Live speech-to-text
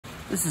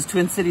This is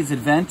Twin Cities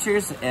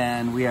Adventures,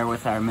 and we are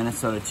with our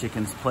Minnesota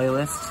Chickens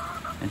playlist.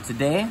 And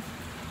today,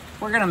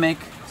 we're gonna make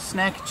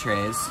snack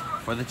trays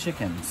for the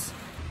chickens.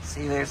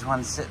 See, there's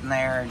one sitting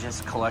there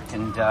just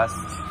collecting dust.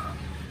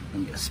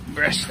 And just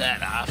brush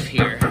that off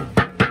here.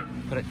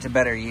 Put it to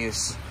better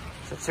use.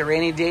 So it's a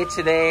rainy day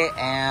today,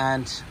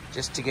 and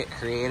just to get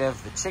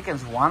creative, the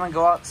chickens wanna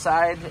go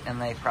outside,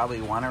 and they probably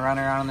wanna run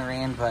around in the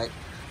rain, but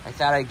I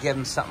thought I'd give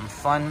them something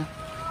fun.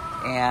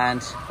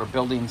 And we're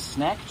building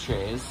snack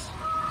trays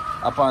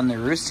up on the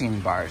roosting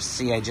bars.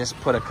 See, I just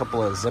put a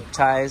couple of zip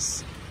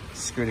ties,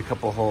 screwed a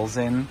couple holes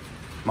in,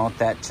 mount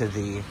that to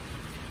the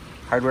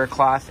hardware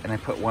cloth, and I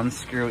put one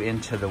screw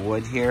into the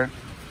wood here.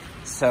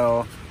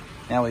 So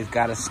now we've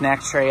got a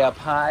snack tray up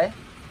high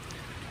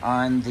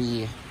on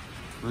the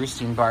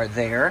roosting bar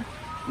there.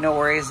 No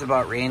worries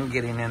about rain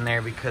getting in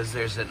there because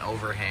there's an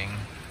overhang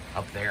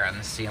up there on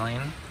the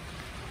ceiling.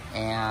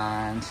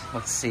 And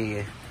let's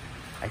see,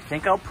 I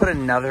think I'll put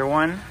another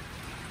one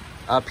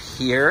up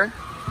here.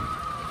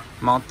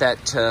 Mount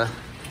that to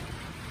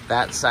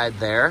that side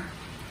there.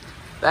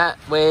 That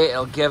way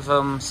it'll give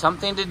them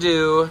something to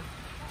do.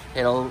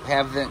 It'll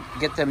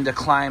get them to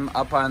climb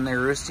up on their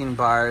roosting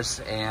bars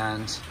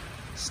and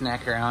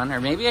snack around. Or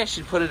maybe I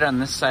should put it on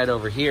this side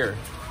over here.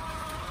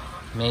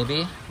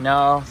 Maybe.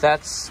 No,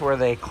 that's where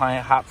they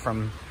hop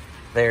from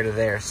there to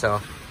there.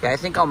 So yeah, I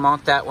think I'll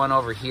mount that one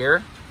over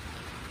here.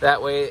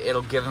 That way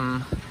it'll give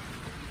them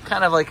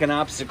kind of like an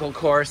obstacle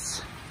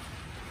course.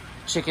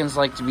 Chickens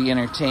like to be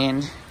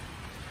entertained.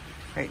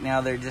 Right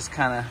now they're just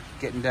kind of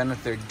getting done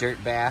with their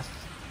dirt bath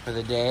for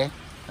the day,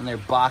 and they're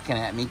balking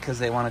at me because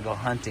they want to go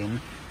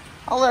hunting.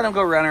 I'll let them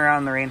go run around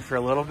in the rain for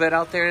a little bit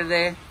out there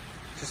today,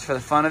 just for the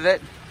fun of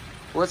it.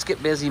 Let's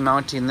get busy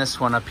mounting this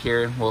one up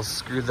here. We'll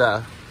screw the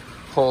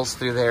holes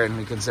through there and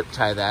we can zip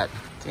tie that.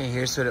 Okay,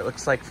 here's what it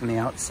looks like from the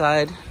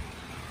outside.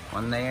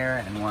 One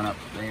there and one up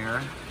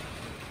there.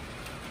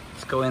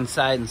 Let's go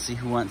inside and see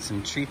who wants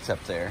some treats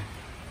up there.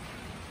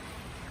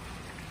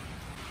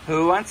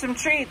 Who wants some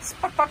treats?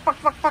 Buck, buck,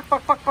 buck, buck, buck,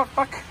 buck, buck, buck,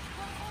 buck.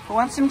 Who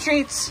wants some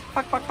treats?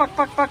 Buck, buck, buck,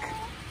 buck, buck.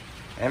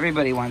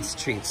 Everybody wants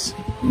treats.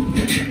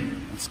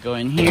 Let's go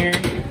in here.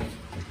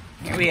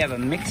 Here we have a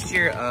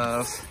mixture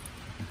of,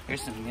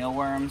 here's some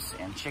mealworms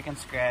and chicken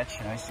scratch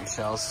and oyster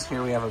shells.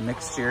 Here we have a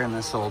mixture in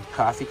this old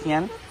coffee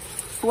can.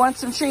 Who wants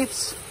some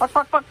treats? Buck,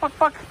 buck, buck, buck,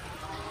 buck.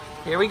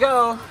 Here we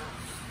go.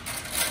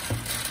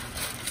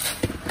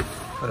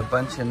 Put a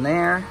bunch in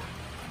there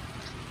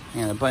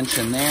and a bunch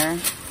in there.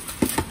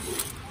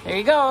 There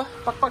you go.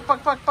 Buck, buck,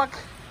 buck, buck, buck.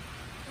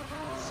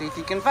 See if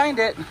you can find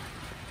it.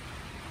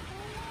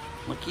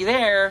 Looky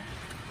there.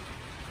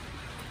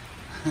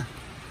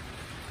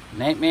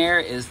 Nightmare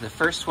is the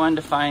first one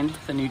to find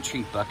the new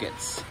treat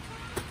buckets.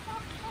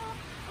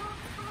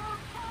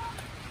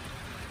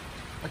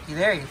 Looky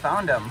there, you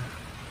found them.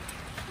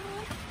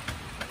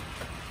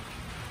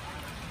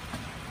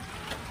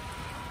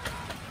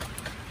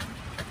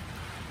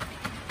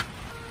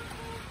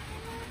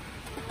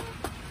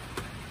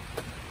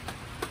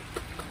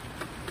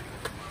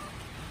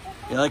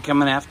 I feel like I'm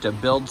gonna have to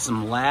build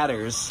some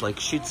ladders, like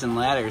chutes and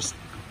ladders,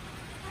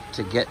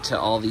 to get to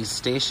all these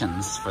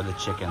stations for the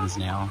chickens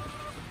now.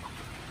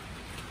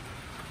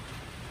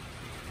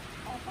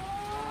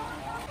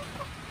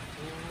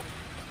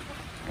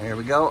 There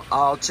we go,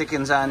 all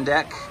chickens on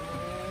deck.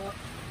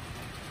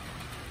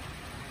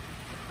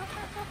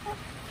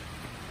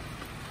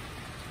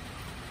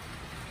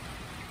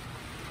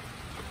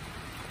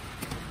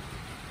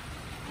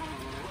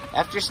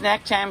 After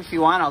snack time, if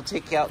you want, I'll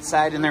take you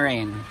outside in the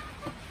rain.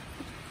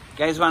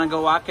 You guys want to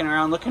go walking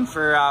around looking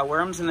for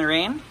worms in the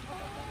rain?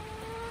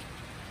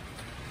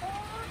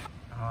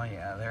 Oh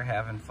yeah, they're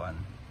having fun.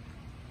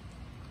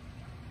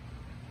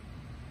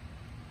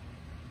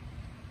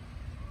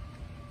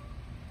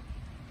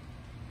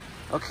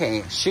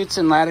 Okay, chutes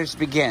and ladders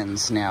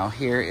begins. Now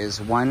here is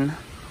one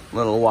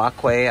little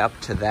walkway up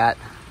to that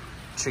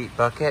treat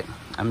bucket.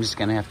 I'm just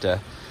gonna have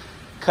to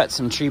cut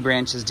some tree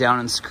branches down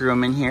and screw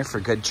them in here for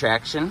good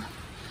traction.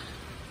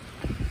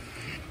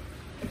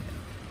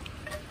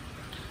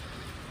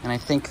 And I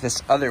think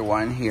this other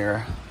one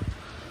here,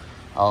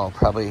 I'll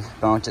probably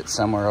mount it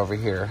somewhere over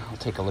here. I'll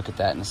take a look at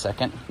that in a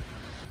second.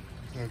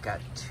 Okay, I've got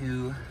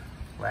two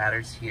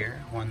ladders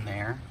here, one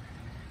there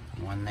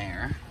and one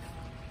there.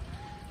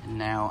 And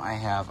now I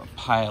have a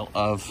pile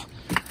of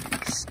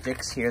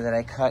sticks here that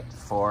I cut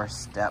for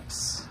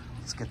steps.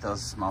 Let's get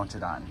those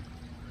mounted on.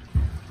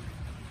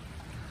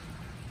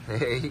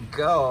 There you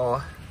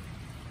go.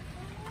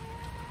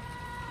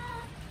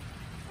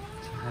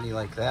 How do you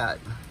like that?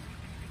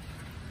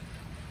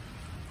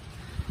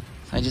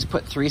 I just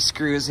put 3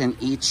 screws in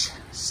each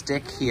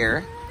stick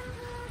here.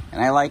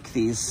 And I like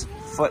these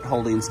foot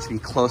holdings to be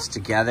close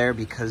together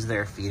because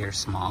their feet are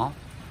small.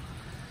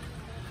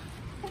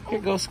 Here,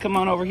 Ghost, come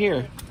on over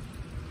here.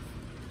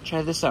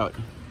 Try this out.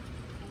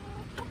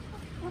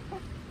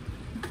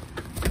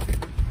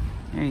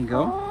 There you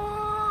go.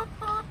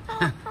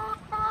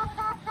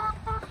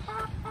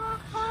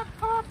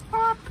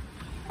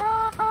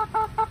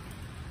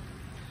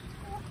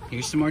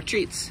 Here's some more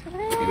treats.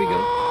 Here we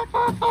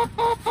go.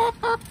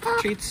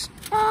 Treats.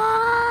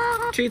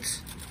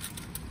 Treats.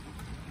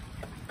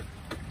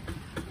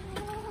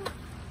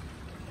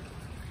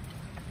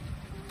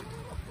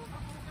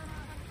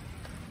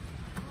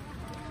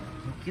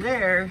 Looky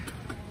there.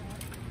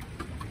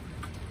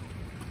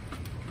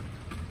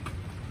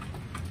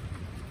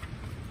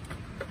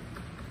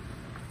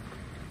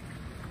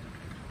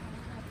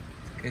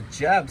 Good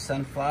job,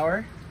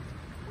 Sunflower.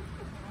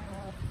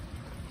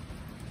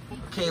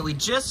 Okay, we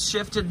just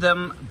shifted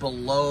them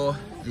below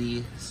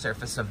the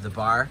surface of the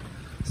bar,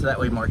 so that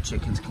way more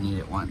chickens can eat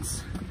at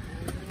once.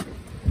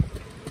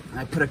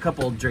 I put a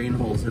couple drain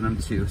holes in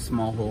them too,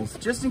 small holes,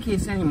 just in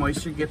case any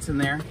moisture gets in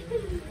there,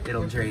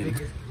 it'll drain.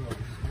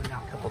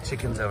 A couple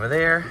chickens over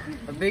there.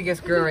 The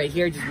biggest girl right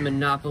here just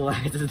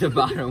monopolizes the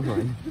bottom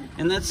one.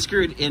 And that's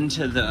screwed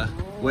into the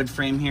wood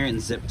frame here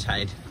and zip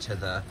tied to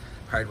the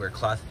hardware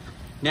cloth.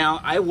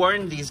 Now, I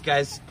warned these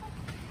guys,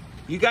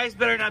 you guys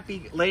better not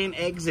be laying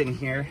eggs in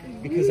here,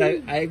 because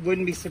I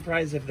wouldn't be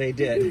surprised if they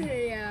did.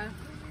 Yeah.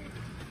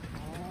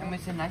 I mean,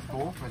 it's a nice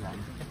bowl for them.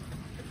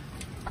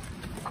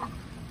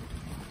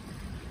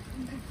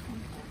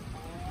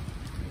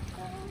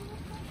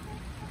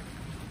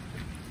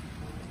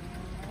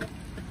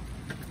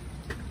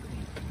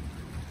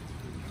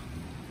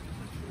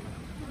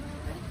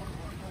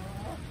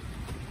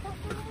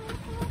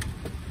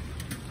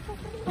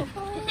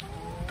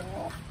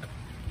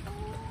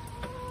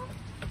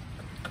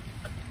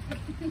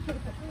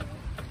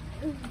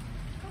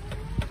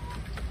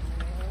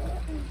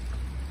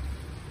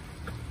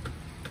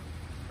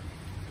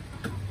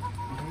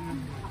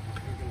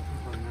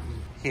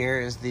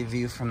 Here is the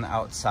view from the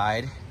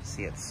outside.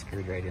 See, it's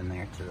screwed right in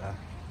there to the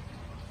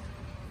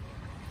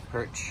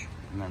perch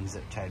and then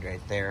zip tied right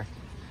there.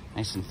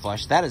 Nice and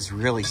flush. That is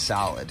really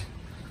solid.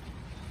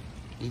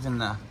 Even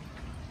the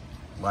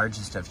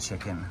largest of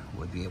chicken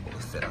would be able to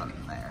fit on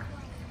there.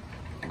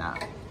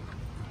 Not.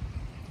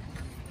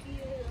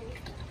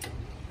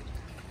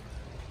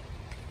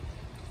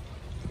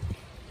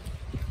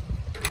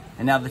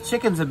 And now the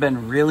chickens have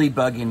been really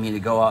bugging me to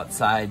go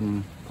outside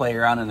and play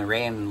around in the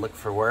rain and look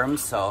for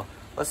worms, so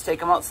let's take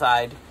them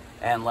outside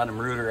and let them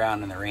root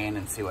around in the rain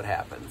and see what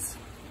happens.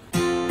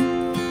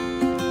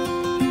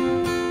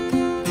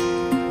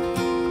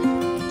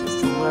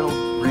 Just a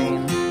little